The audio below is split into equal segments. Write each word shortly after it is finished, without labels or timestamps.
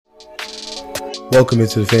Welcome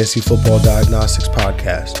into the Fantasy Football Diagnostics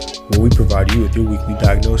Podcast, where we provide you with your weekly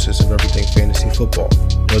diagnosis of everything fantasy football.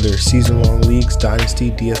 Whether it's season-long leagues,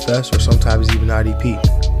 dynasty, DFS, or sometimes even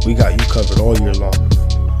IDP, we got you covered all year long.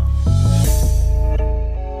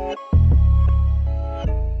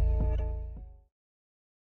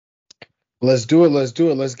 Let's do it.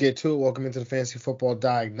 Let's get to it. Welcome into the Fantasy Football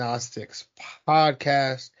Diagnostics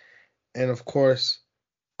Podcast. And of course,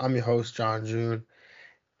 I'm your host, John June.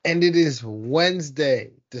 And it is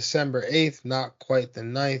Wednesday, December 8th, not quite the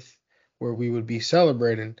 9th, where we would be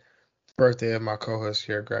celebrating the birthday of my co-host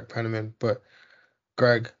here, Greg Penniman. But,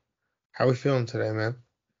 Greg, how we feeling today, man?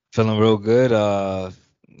 Feeling real good.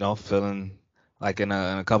 Feeling like in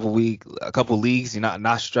a couple leagues, you're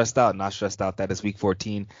not stressed out. Not stressed out that it's week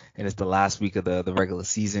 14 and it's the last week of the regular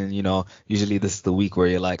season. Usually this is the week where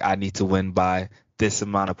you're like, I need to win by this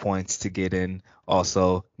amount of points to get in.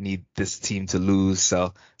 Also need this team to lose.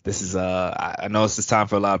 So this is I know it's time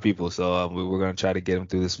for a lot of people. So we're gonna try to get them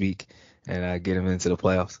through this week and get them into the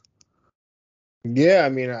playoffs. Yeah, I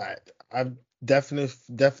mean, I'm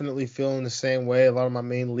definitely feeling the same way. A lot of my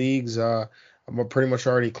main leagues, I'm pretty much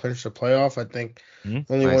already clinched the playoff. I think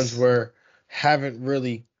only ones Nice. where haven't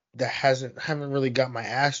really got my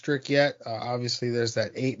asterisk yet. Obviously, there's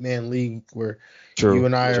that 8-man league where you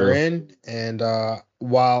and I are in, and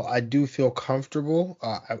while I do feel comfortable,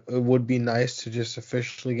 it would be nice to just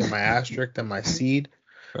officially get my asterisk and my seed.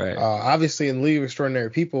 Right. Obviously, in the League of Extraordinary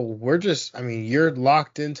People, you're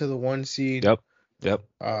locked into the 1 seed. Yep.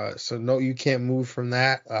 So no, you can't move from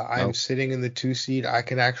that. I'm Nope. sitting in the 2 seed. I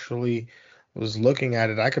can actually was looking at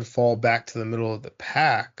it. I could fall back to the middle of the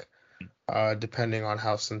pack, depending on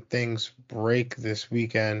how some things break this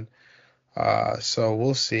weekend. So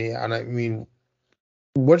we'll see. And I mean,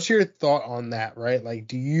 what's your thought on that, right? Like,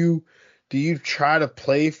 do you try to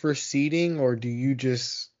play for seeding, or do you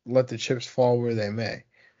just let the chips fall where they may?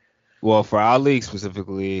 Well, for our league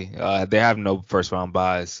specifically, they have no first round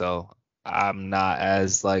buys, so I'm not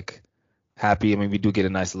as happy. I mean, we do get a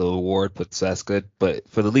nice little award, but so that's good. But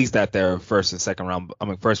for the leagues that they're first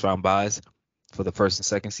round buys for the first and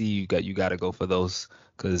second seed, you got to go for those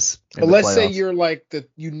because But let's say you're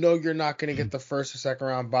you're not going to get the first or second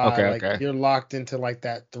round bye. Okay. You're locked into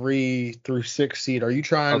that 3 through 6 seed. Are you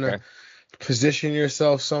trying to Okay. position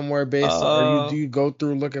yourself somewhere based on, do you go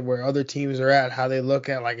through, look at where other teams are at, how they look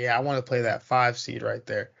at, I want to play that 5 seed right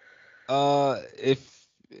there?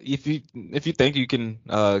 If you think you can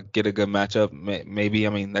get a good matchup, maybe, I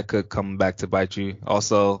mean, that could come back to bite you.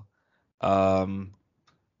 Also,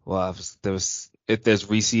 well, if there's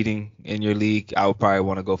reseeding in your league, I would probably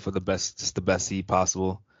want to go for the best seed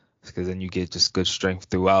possible, because then you get just good strength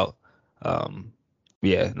throughout.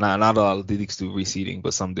 Yeah, not a lot of leagues do reseeding,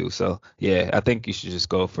 but some do. So yeah, I think you should just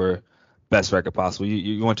go for best record possible.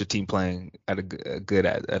 You want your team playing at a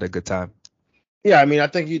good time. Yeah, I mean, I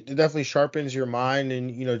think it definitely sharpens your mind,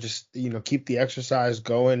 and just keep the exercise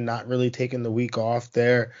going, not really taking the week off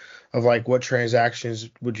there of what transactions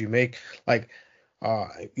would you make.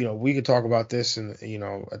 We could talk about this and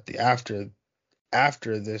at the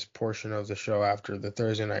after this portion of the show, after the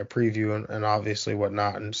Thursday night preview and obviously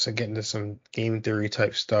whatnot, and so get into some game theory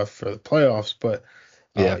type stuff for the playoffs. But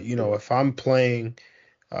Yeah. if I'm playing,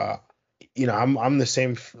 I'm the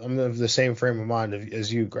same. I'm of the same frame of mind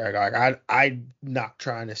as you, Greg. I'm not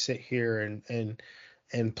trying to sit here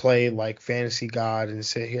and play like fantasy god and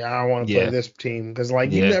sit here. I don't want to play this team because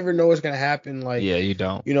you never know what's gonna happen. You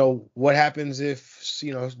don't. What happens if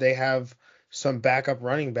they have some backup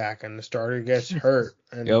running back and the starter gets hurt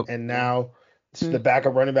and now the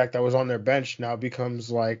backup running back that was on their bench now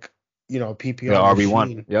becomes PPR The RB1.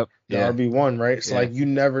 machine. Yep. The RB1, right? So you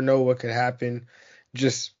never know what could happen.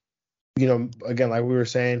 Just again, like we were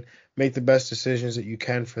saying, make the best decisions that you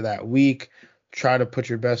can for that week. Try to put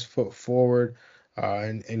your best foot forward,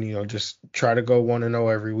 and just try to go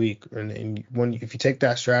 1-0 every week. And if you take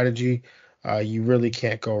that strategy, you really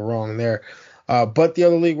can't go wrong there. But the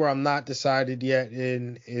other league where I'm not decided yet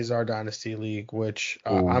in is our Dynasty League, which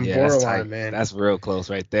I'm borderline, man. That's real close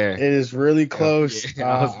right there. It is really close.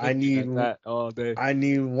 I need that all day. I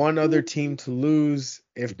need one other team to lose.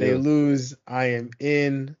 If they lose, I am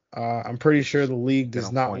in. I'm pretty sure the league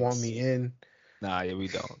does not want me in. Nah, yeah, we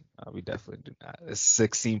don't. We definitely do not. It's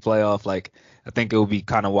 16 playoff. I think it will be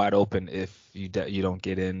kind of wide open if you don't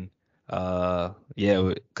get in.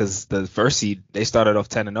 Because the first seed, they started off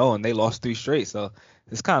 10-0 and they lost 3 straight. So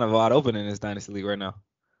it's kind of wide open in this Dynasty League right now.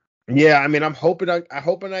 Yeah, I mean, I'm hoping I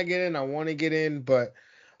get in. I want to get in, but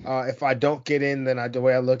if I don't get in, then the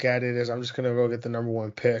way I look at it is I'm just gonna go get the number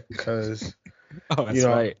 1 pick because that's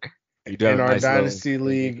right. In our Dynasty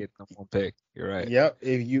League, get number 1 pick. You're right. Yep.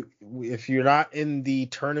 if you're not in the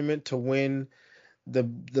tournament to win the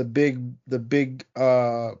big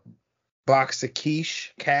box of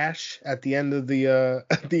cash at the end of the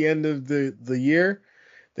at the end of the year,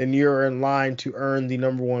 then you're in line to earn the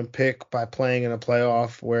number one pick by playing in a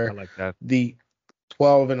playoff I where like that. the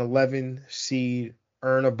 12 and 11 seed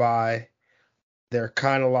earn a bye. They're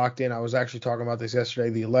kind of locked in. I was actually talking about this yesterday.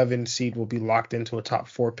 The 11 seed will be locked into a top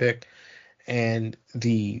 4 pick, and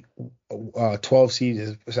the 12 seed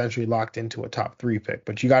is essentially locked into a top 3 pick.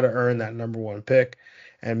 But you got to earn that number one pick.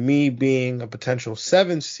 And me being a potential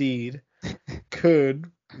 7 seed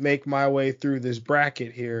could make my way through this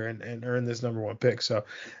bracket here and earn this number one pick. So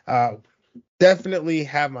definitely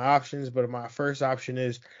have my options, but my first option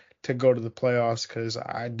is to go to the playoffs because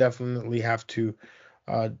I definitely have to.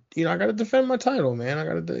 I got to defend my title, man. I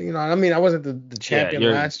got to, I mean, I wasn't the Yeah,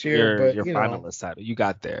 champion last year, but your finalist title. You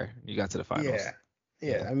got there. You got to the finals. yeah,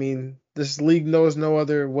 yeah. I mean, this league knows no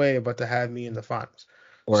other way but to have me in the finals.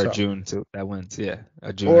 Or a So, June too. That wins. Yeah,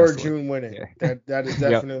 a June. or Has to win. June winning. Yeah. That is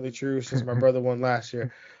Yep. definitely true since my brother won last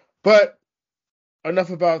year. But enough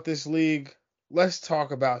about this league. Let's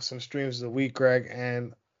talk about some streams of the week, Greg.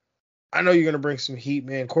 And I know you're gonna bring some heat,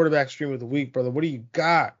 man. Quarterback stream of the week, brother. What do you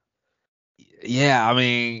got? Yeah, I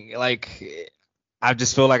mean, like, I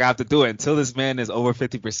just feel like I have to do it until this man is over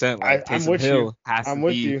 50%. Like, I'm Taysom with you. Hill has to I'm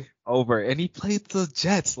with be you. over, and he played the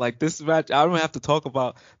Jets. Like, this match, I don't have to talk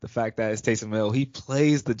about the fact that it's Taysom Hill. He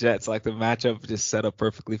plays the Jets. Like, the matchup just set up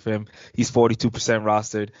perfectly for him. He's 42%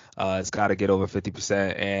 rostered. It's got to get over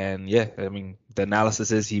 50%. And yeah, I mean, the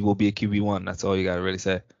analysis is he will be a QB1. That's all you got to really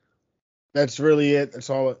say. That's really it. That's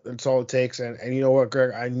all it takes. And you know what,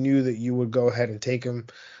 Greg? I knew that you would go ahead and take him.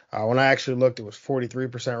 When I actually looked, it was 43%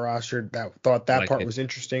 rostered. Thought I that like part it. was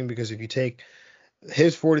interesting because if you take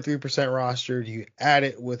his 43% rostered, you add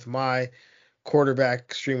it with my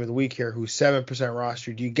quarterback stream of the week here, who's 7%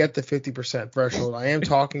 rostered, you get the 50% threshold. I am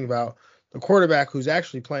talking about the quarterback who's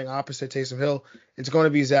actually playing opposite Taysom Hill. It's going to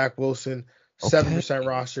be Zach Wilson, 7% Okay.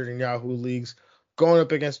 rostered in Yahoo leagues, going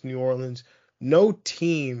up against New Orleans. No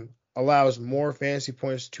team allows more fantasy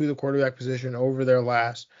points to the quarterback position over their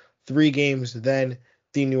last 3 games than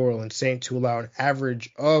the New Orleans Saints, who allow an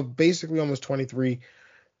average of basically almost 23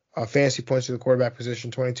 fantasy points to the quarterback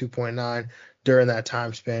position, 22.9 during that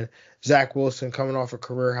time span. Zach Wilson coming off a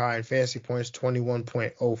career high in fantasy points,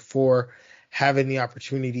 21.04, having the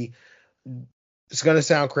opportunity. It's going to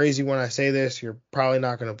sound crazy when I say this. You're probably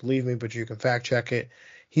not going to believe me, but you can fact check it.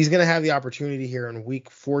 He's going to have the opportunity here in week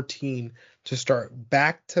 14 to start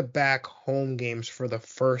back-to-back home games for the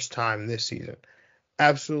first time this season.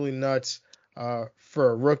 Absolutely nuts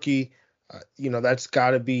for a rookie. That's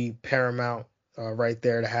got to be paramount right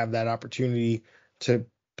there to have that opportunity to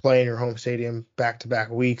play in your home stadium back-to-back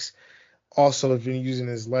weeks. Also has been using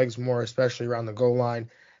his legs more, especially around the goal line,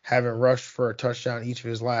 having rushed for a touchdown each of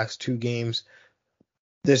his last 2 games.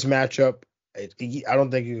 This matchup, I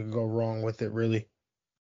don't think you can go wrong with it, really.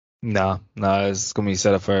 No, it's going to be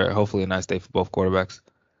set up for hopefully a nice day for both quarterbacks.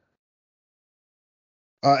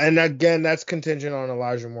 And again, that's contingent on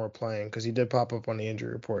Elijah Moore playing because he did pop up on the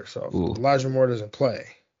injury report. So if Ooh. Elijah Moore doesn't play,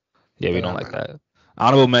 Yeah, we then don't I'm like out. that.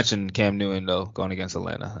 Honorable mention Cam Newton though, going against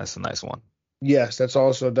Atlanta. That's a nice one. Yes, that's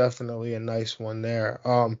also definitely a nice one there.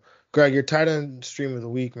 Greg, your tight end stream of the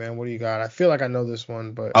week, man. What do you got? I feel like I know this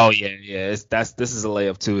one, but Oh yeah. This is a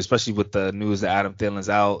layup too, especially with the news that Adam Thielen's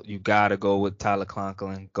out. You gotta go with Tyler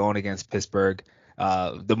Conklin going against Pittsburgh.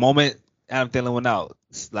 The moment Adam Thielen went out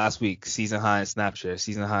last week, season high in snap share,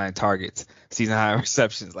 season high in targets, season high in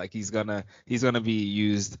receptions. Like he's gonna be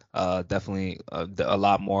used definitely a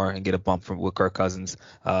lot more and get a bump from with Kirk Cousins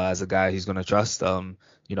as a guy he's gonna trust.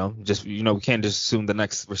 We can't just assume the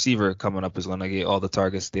next receiver coming up is gonna get all the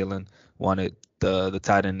targets Thielen wanted. The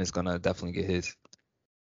tight end is gonna definitely get his.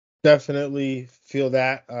 definitely feel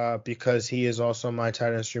that because he is also my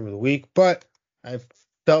tight end stream of the week. But I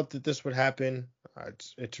felt that this would happen.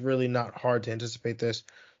 It's really not hard to anticipate this.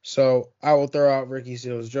 So I will throw out Ricky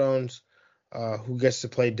Seals-Jones, who gets to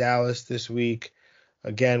play Dallas this week.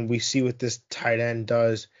 Again, we see what this tight end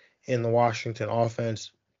does in the Washington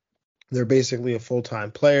offense. They're basically a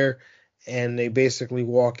full-time player, and they basically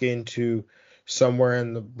walk into somewhere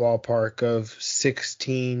in the ballpark of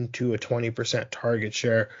 16 to a 20% target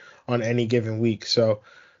share on any given week. So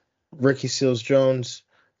Ricky Seals-Jones,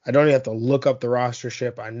 I don't even have to look up the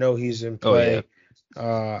rostership. I know he's in Oh yeah. play.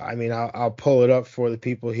 I mean, I'll pull it up for the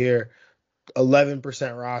people here. 11%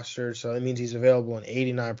 rostered, so that means he's available in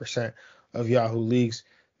 89% of Yahoo leagues.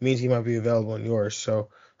 Means he might be available in yours. So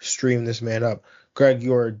stream this man up. Greg,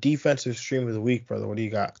 your defensive stream of the week, brother. What do you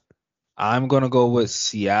got? I'm gonna go with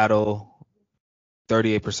Seattle,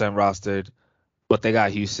 38% rostered. but they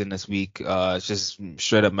got Houston this week. It's just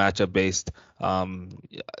straight up matchup based.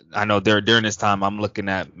 I know during this time I'm looking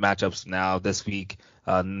at matchups now this week,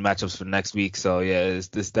 matchups for next week. So yeah, it's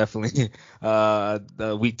definitely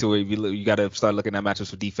the week to where you got to start looking at matchups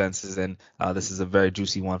for defenses, and this is a very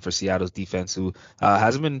juicy one for Seattle's defense, who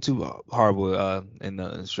hasn't been too horrible in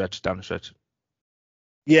the stretch down the stretch.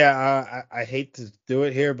 Yeah, I hate to do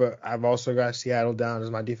it here, but I've also got Seattle down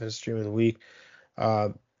as my defensive stream of the week. Uh,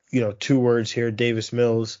 2 words here, Davis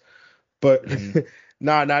Mills. But Hmm.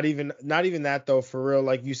 not even that though, for real.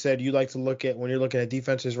 Like you said, you like to look at when you're looking at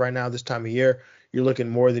defenses right now this time of year, you're looking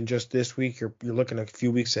more than just this week. You're looking a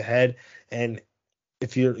few weeks ahead. And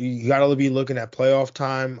if you gotta be looking at playoff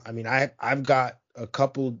time. I mean, I've got a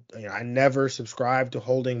couple. I never subscribe to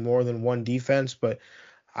holding more than one defense, but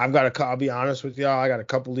I'll be honest with y'all. I got a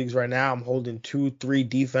couple leagues right now. I'm holding 2, 3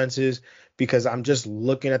 defenses because I'm just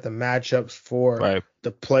looking at the matchups for Right.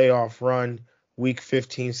 the playoff run, week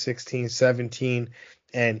 15, 16, 17.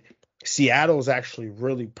 And Seattle's actually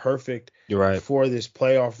really perfect You're right. for this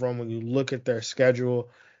playoff run when you look at their schedule.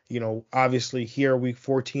 Obviously here, week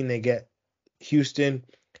 14, they get Houston.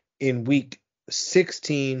 In week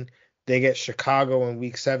 16, they get Chicago. In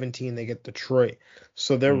week 17, they get Detroit.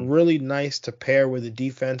 So they're Mm. really nice to pair with a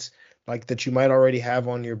defense like that you might already have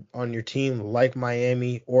on your team, like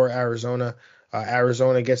Miami or Arizona.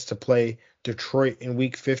 Arizona gets to play Detroit in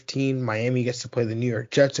week 15. Miami gets to play the New York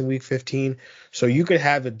Jets in week 15. So you could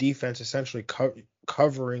have a defense essentially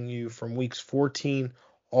covering you from weeks 14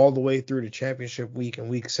 all the way through to championship week and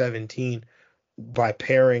week 17 by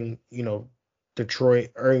pairing, Detroit,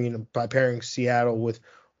 or by pairing Seattle with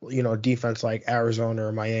defense like Arizona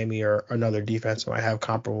or Miami or another defense that might have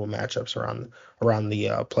comparable matchups around the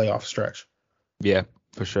playoff stretch. Yeah,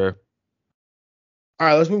 for sure. All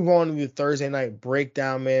right, let's move on to the Thursday night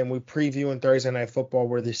breakdown, man. We're previewing Thursday night football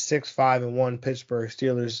where the 6-5-1 Pittsburgh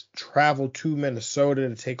Steelers travel to Minnesota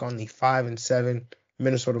to take on the 5-7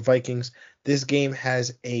 Minnesota Vikings. This game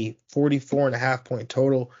has a 44.5 point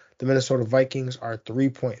total. The Minnesota Vikings are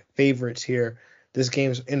 3-point favorites here. This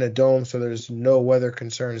game's in a dome, so there's no weather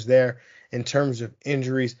concerns there. In terms of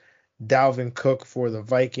injuries, Dalvin Cook for the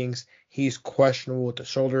Vikings, he's questionable with the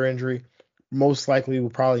shoulder injury. Most likely will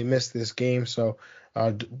probably miss this game, so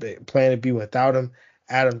plan to be without him.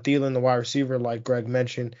 Adam Thielen, the wide receiver, like Greg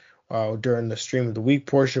mentioned during the stream of the week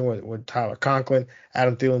portion with Tyler Conklin,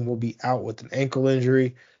 Adam Thielen will be out with an ankle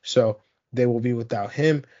injury, so they will be without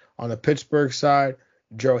him. On the Pittsburgh side,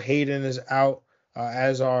 Joe Hayden is out,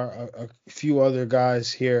 as are a few other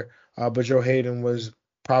guys here, but Joe Hayden was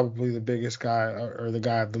probably the biggest guy or the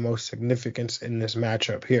guy of the most significance in this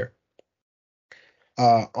matchup here.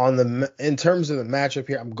 In terms of the matchup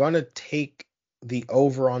here, I'm gonna take the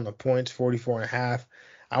over on the points, 44.5.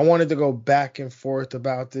 I wanted to go back and forth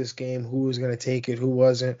about this game, who was gonna take it, who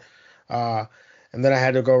wasn't, uh, and then I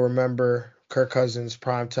had to go remember Kirk Cousins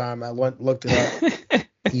prime time. I looked it up.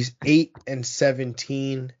 He's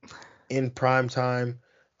 8-17 in prime time.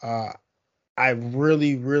 I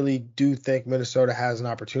really, really do think Minnesota has an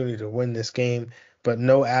opportunity to win this game, but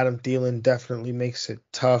no Adam Thielen definitely makes it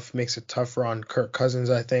tough, makes it tougher on Kirk Cousins,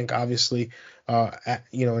 I think, obviously,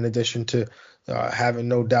 in addition to having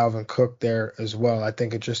no Dalvin Cook there as well. I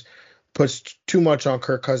think it just puts too much on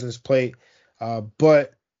Kirk Cousins' plate,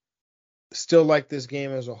 but still like this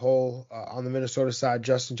game as a whole. On the Minnesota side,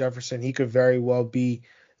 Justin Jefferson, he could very well be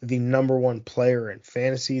the number one player in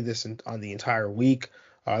fantasy on the entire week.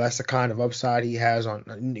 That's the kind of upside he has on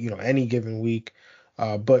any given week.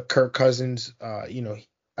 But Kirk Cousins,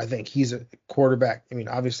 I think he's a quarterback. I mean,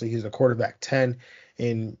 obviously he's a quarterback 10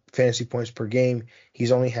 in fantasy points per game.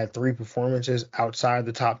 He's only had 3 performances outside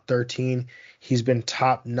the top 13. He's been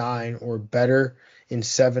top 9 or better in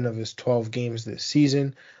 7 of his 12 games this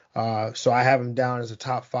season. So I have him down as a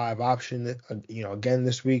top 5 option, again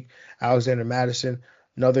this week. Alexander Mattison,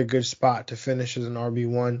 another good spot to finish as an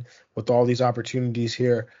RB1 with all these opportunities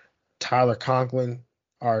here. Tyler Conklin,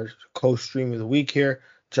 our co-stream of the week here,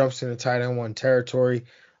 jumps into tight end 1 territory.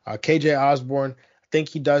 KJ Osborne, I think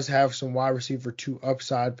he does have some wide receiver 2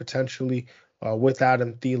 upside potentially with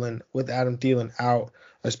Adam Thielen out,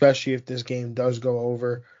 especially if this game does go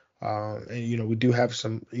over. And we do have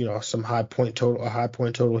some high point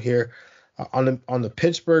total here. On the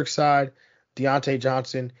Pittsburgh side, Deontay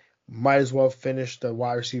Johnson might as well finish the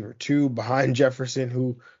wide receiver 2 behind Jefferson,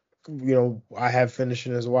 who I have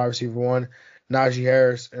finishing as a wide receiver 1. Najee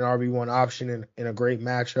Harris, an RB1 option in a great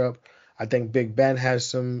matchup. I think Big Ben has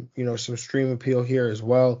some stream appeal here as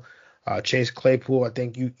well. Chase Claypool, I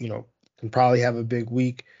think can probably have a big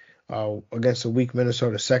week against a weak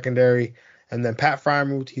Minnesota secondary. And then Pat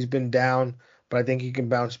Freiermuth, he's been down, but I think he can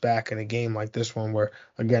bounce back in a game like this one where,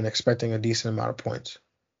 again, expecting a decent amount of points.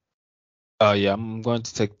 Yeah, I'm going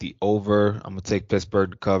to take the over. I'm gonna take Pittsburgh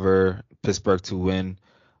to cover, Pittsburgh to win.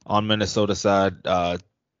 On Minnesota side, to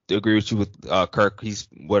agree with you with Kirk. He's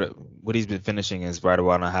what he's been finishing is right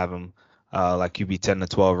around. I have him like QB 10 to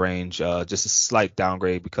 12 range. Just a slight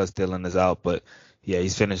downgrade because Dylan is out, but yeah,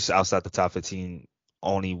 he's finished outside the top 15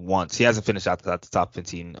 only once. He hasn't finished outside the top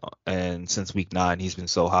 15, and since week 9, he's been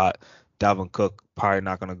so hot. Dalvin Cook probably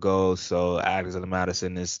not gonna go, so Alexander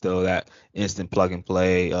Madison is still that instant plug and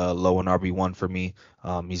play, low in RB1 for me.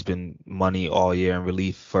 He's been money all year in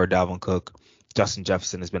relief for Dalvin Cook. Justin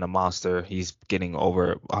Jefferson has been a monster. He's getting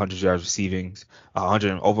over 100 yards receiving,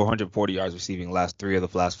 over 140 yards receiving last 3 of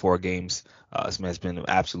the last 4 games. This man's been an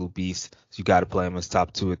absolute beast. So you got to play him as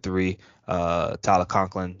top 2 or 3. Tyler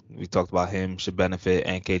Conklin, we talked about him, should benefit,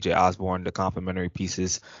 and KJ Osborne, the complementary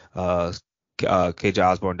pieces. KJ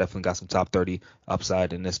Osborne definitely got some top 30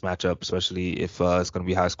 upside in this matchup, especially if it's going to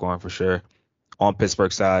be high scoring for sure. On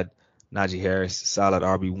Pittsburgh side, Najee Harris, solid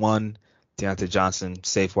RB1. Deontay Johnson,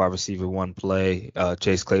 safe wide receiver 1 play.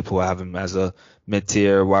 Chase Claypool, I have him as a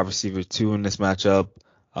mid-tier wide receiver 2 in this matchup.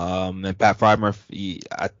 And Pat Freiermuth,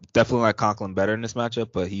 I definitely like Conklin better in this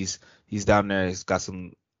matchup, but he's down there. He's got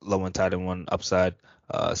some low and tight end 1 upside,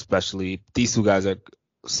 especially these 2 guys are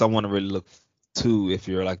someone to really look to if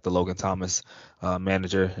you're like the Logan Thomas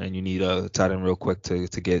manager and you need a tight end real quick to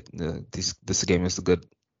get this game is a good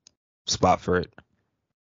spot for it.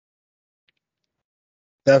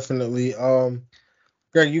 Definitely.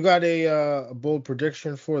 Greg, you got a bold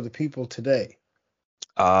prediction for the people today?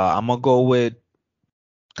 I'm gonna go with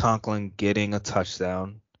Conklin getting a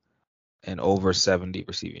touchdown and over 70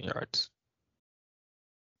 receiving yards.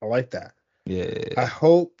 I like that. Yeah. I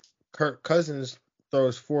hope Kirk Cousins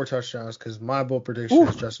throws 4 touchdowns because my bold prediction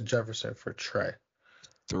is Justin Jefferson for Trey.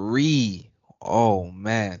 3. Oh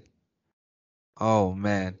man.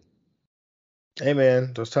 Hey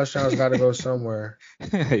man, those touchdowns got to go somewhere.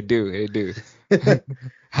 They do.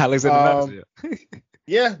 Alexander Madison.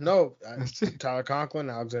 Yeah, no, Tyler Conklin,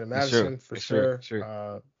 Alexander Madison for sure.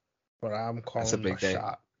 But I'm calling my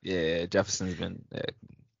shot. Yeah, Jefferson's been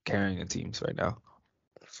carrying the teams right now.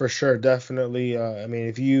 For sure, definitely. I mean,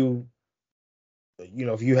 if you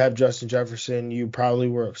have Justin Jefferson, you probably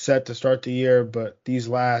were upset to start the year, but these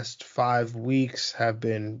last 5 weeks have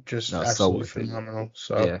been just absolutely phenomenal.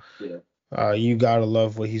 So you gotta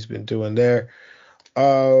love what he's been doing there.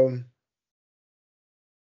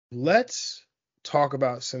 Let's talk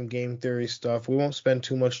about some game theory stuff. We won't spend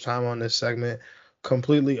too much time on this segment,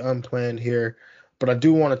 completely unplanned here, but I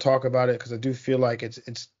do want to talk about it because I do feel like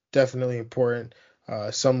it's definitely important.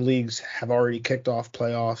 Some leagues have already kicked off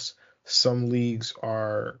playoffs. Some leagues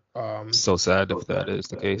are so sad if that is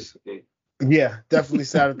the case. Yeah, definitely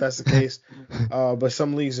sad if that's the case. But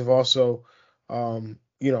some leagues have also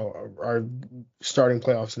are starting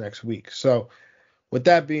playoffs next week. So with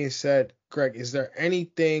that being said, Greg, is there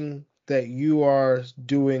anything that you are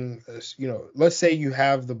doing, let's say you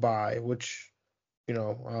have the bye, which,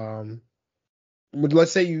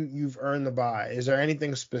 let's say you've earned the bye. Is there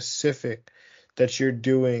anything specific that you're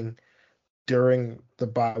doing during the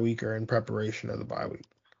bye week or in preparation of the bye week?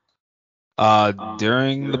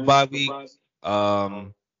 During the bye week,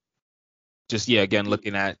 again,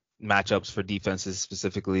 looking at matchups for defenses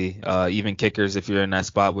specifically, even kickers if you're in that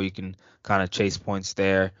spot where you can kind of chase points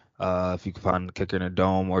there. If you can find a kicker in a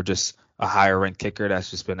dome or just a higher ranked kicker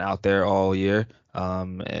that's just been out there all year,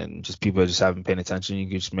 and just people just haven't paid attention, you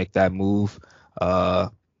can just make that move.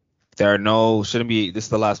 Shouldn't be, this is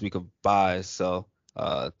the last week of buys, so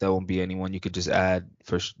there won't be anyone you could just add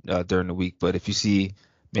for during the week. But if you see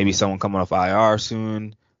maybe someone coming off IR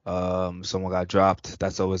soon, someone got dropped,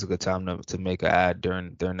 that's always a good time to make an ad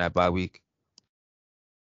during that bye week.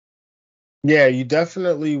 Yeah, you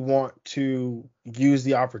definitely want to use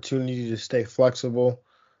the opportunity to stay flexible.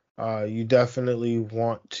 You definitely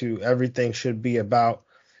want to, everything should be about,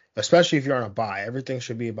 especially if you're on a bye, everything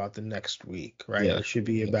should be about the next week, right? Yeah. It should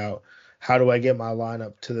be about how do I get my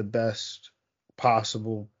lineup to the best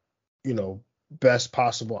possible optimal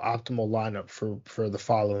lineup for the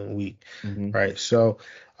following week, right? So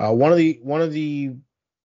one of the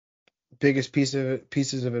biggest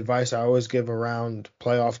pieces of advice I always give around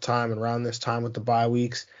playoff time and around this time with the bye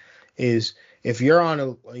weeks is if you're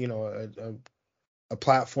on a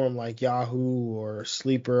platform like Yahoo or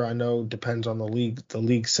Sleeper, I know depends on the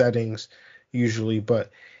league settings usually,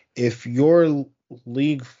 but if your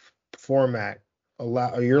league format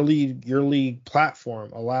your league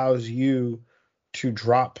platform allows you to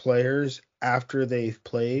drop players after they've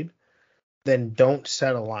played, then don't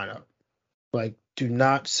set a lineup. Like, do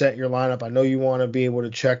not set your lineup. I know you want to be able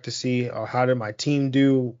to check to see how did my team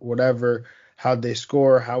do, whatever, how'd they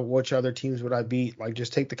score, which other teams would I beat. Like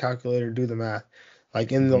just take the calculator, do the math.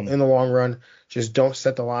 Like Hmm. in the long run, just don't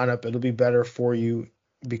set the lineup. It'll be better for you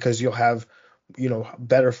because you'll have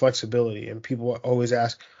better flexibility. And people always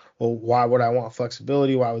ask, well, why would I want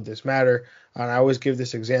flexibility? Why would this matter? And I always give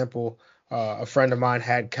this example. A friend of mine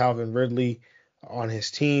had Calvin Ridley on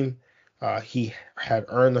his team. He had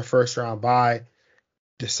earned the first round bye,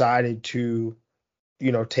 decided to,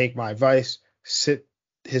 take my advice,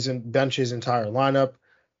 bench his entire lineup.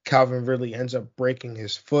 Calvin Ridley ends up breaking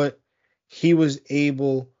his foot. He was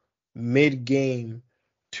able mid game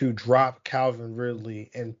to drop Calvin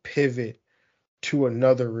Ridley and pivot to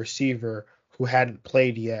another receiver who hadn't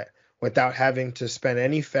played yet without having to spend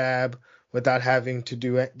any fab, without having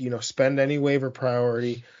to spend any waiver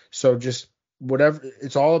priority. So just whatever,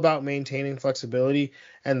 it's all about maintaining flexibility,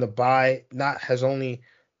 and the bye not has only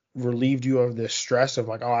relieved you of this stress of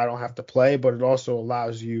like, oh, I don't have to play, but it also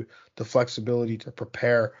allows you the flexibility to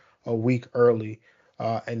prepare a week early.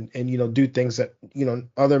 And do things that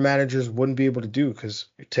other managers wouldn't be able to do, because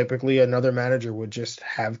typically another manager would just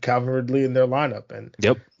have Calvin Ridley in their lineup, and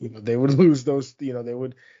Yep. they would lose those.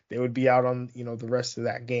 They would be out on the rest of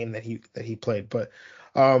that game that he played. But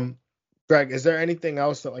Greg, is there anything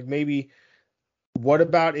else that, like, maybe what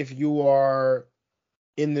about if you are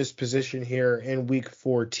in this position here in week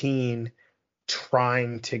 14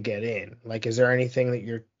 trying to get in? Like, is there anything that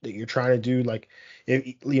you're trying to do? Like,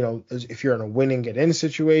 if you're in a win and get in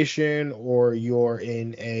situation, or you're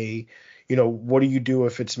in a, what do you do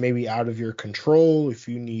if it's maybe out of your control? If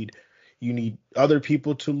you need other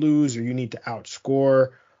people to lose, or you need to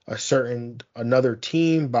outscore another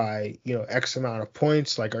team by X amount of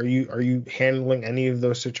points. Like, are you handling any of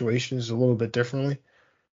those situations a little bit differently?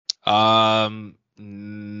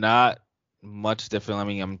 Not much different. I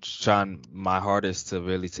mean, I'm trying my hardest to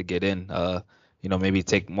really to get in. Maybe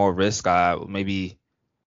take more risk. Maybe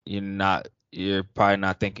you're probably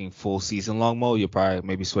not thinking full season long mode. You're probably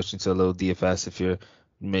maybe switching to a little DFS if you're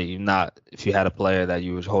maybe not, if you had a player that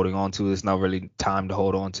you were holding on to. It's not really time to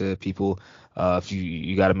hold on to people. If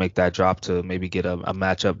you got to make that drop to maybe get a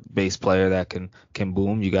matchup based player that can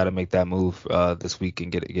boom, you got to make that move this week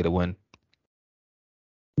and get a win.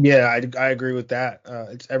 Yeah, I agree with that.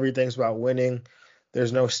 Everything's about winning.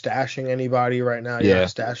 There's no stashing anybody right now. You're not Yeah.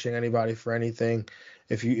 stashing anybody for anything.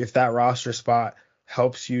 If that roster spot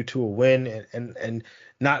helps you to a win, and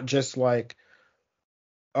not just like,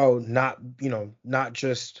 oh, not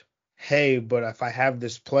just, hey, but if I have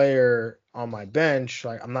this player on my bench,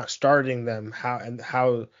 like, I'm not starting them.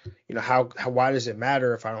 Why does it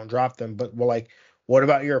matter if I don't drop them? But, well, like, what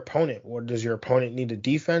about your opponent? What does your opponent need? A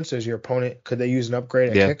defense? Could they use an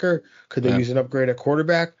upgrade at Yeah. kicker? Could they Yeah. use an upgrade at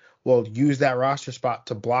quarterback? Well, use that roster spot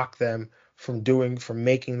to block them from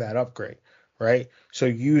making that upgrade, right? So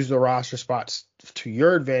use the roster spots to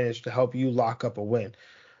your advantage to help you lock up a win.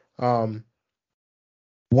 One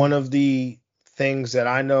of the things that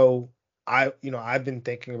I know I've been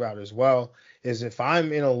thinking about as well is, if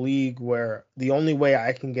I'm in a league where the only way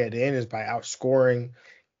I can get in is by outscoring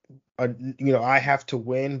I have to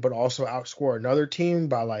win but also outscore another team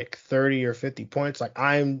by like 30 or 50 points. Like,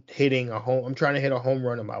 I'm trying to hit a home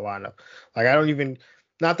run in my lineup. Like, I don't even,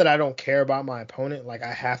 not that I don't care about my opponent, like,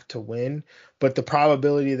 I have to win, but the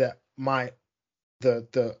probability that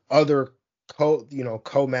the other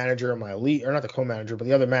co-manager in my league, or not the co-manager, but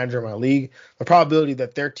the other manager in my league, the probability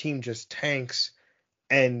that their team just tanks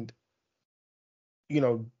and you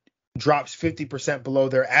know drops 50% below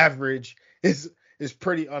their average is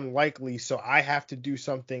pretty unlikely. So I have to do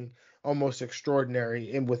something almost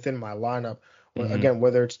extraordinary within my lineup. Hmm. Again,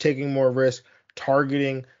 whether it's taking more risk,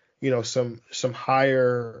 targeting some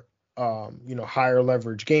higher higher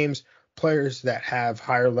leverage games, players that have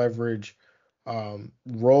higher leverage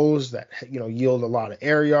roles that yield a lot of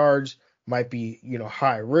air yards, might be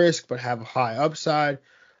high risk but have a high upside.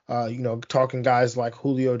 Talking guys like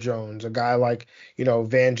Julio Jones, a guy like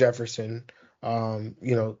Van Jefferson,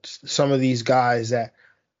 some of these guys that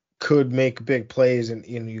could make big plays and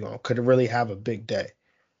could really have a big day.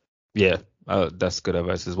 Yeah. That's good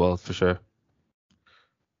advice as well, for sure.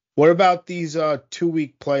 What about these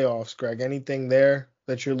 2-week playoffs, Greg? Anything there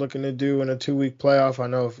that you're looking to do in a 2-week playoff? I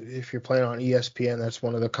know if you're playing on ESPN, that's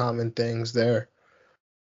one of the common things there.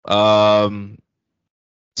 Um,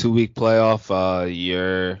 2 week playoff. I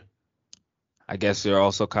guess you're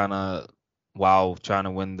also kind of, while trying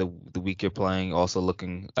to win the week you're playing, also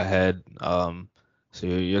looking ahead. So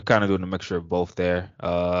you're kind of doing a mixture of both there.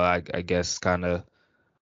 I guess kind of,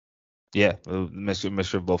 yeah, a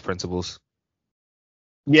mixture of both principles.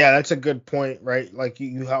 Yeah, that's a good point, right? Like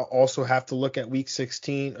also have to look at week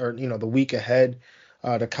 16 or the week ahead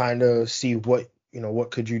to kind of see what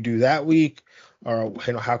could you do that week, or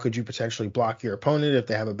how could you potentially block your opponent if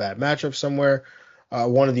they have a bad matchup somewhere.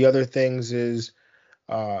 One of the other things is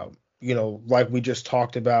uh, like we just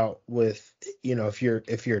talked about with if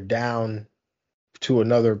you're down to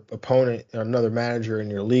another opponent, another manager in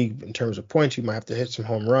your league in terms of points, you might have to hit some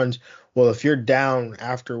home runs. Well, if you're down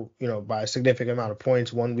after, by a significant amount of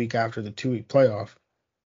points 1 week after the 2 week playoff,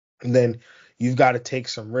 then you've got to take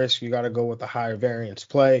some risk. You got to go with a higher variance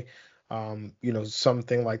play.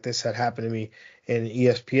 Something like this had happened to me in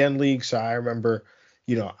ESPN league. So I remember,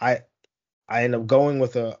 I ended up going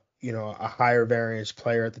with a higher variance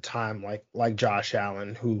player at the time, like Josh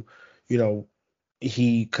Allen, who, you know,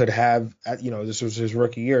 he could have, this was his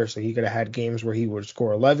rookie year, so he could have had games where he would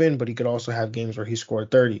score 11, but he could also have games where he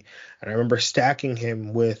scored 30. And I remember stacking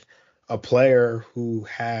him with a player who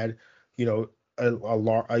had, you know,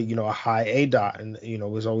 a high A dot and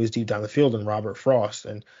was always deep down the field, and Robert Frost,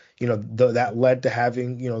 and that led to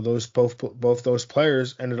having those both those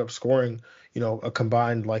players ended up scoring a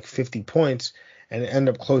combined like 50 points and end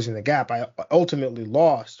up closing the gap. I ultimately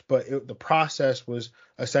lost, but the process was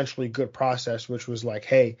essentially good process, which was like,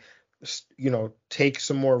 hey, take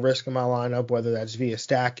some more risk in my lineup, whether that's via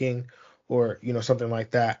stacking or something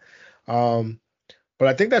like that. Um, but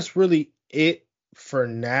I think that's really it for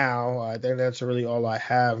now. I think that's really all I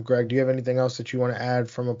have. Greg, do you have anything else that you want to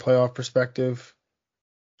add from a playoff perspective?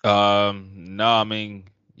 No, I mean,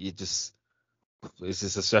 it's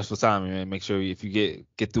just a stressful time, man. Make sure if you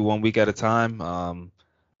get through 1 week at a time,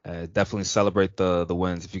 definitely celebrate the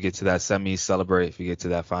wins. If you get to that semi, celebrate. If you get to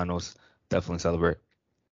that finals, definitely celebrate.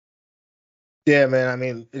 Yeah, man. I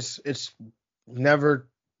mean, it's never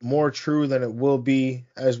more true than it will be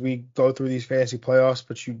as we go through these fantasy playoffs.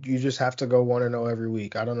 But you just have to go 1-0 every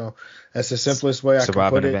week. I don't know. That's the simplest way I can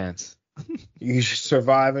Survive in put it. advance. You should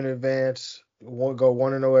survive in advance. Go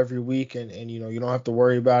 1-0 every week, and you don't have to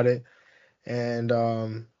worry about it. And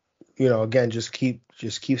again, just keep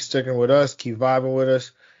sticking with us, keep vibing with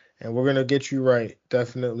us, and we're gonna get you right,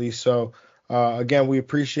 definitely. So again, we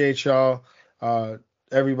appreciate y'all. Uh,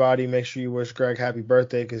 Everybody, make sure you wish Greg happy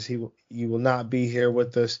birthday because you will not be here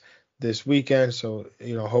with us this weekend. So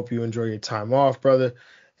hope you enjoy your time off, brother.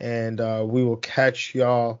 And we will catch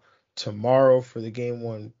y'all tomorrow for the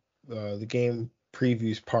game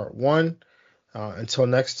previews part one. Until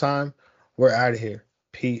next time, we're out of here.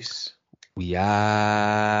 Peace. We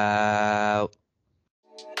out.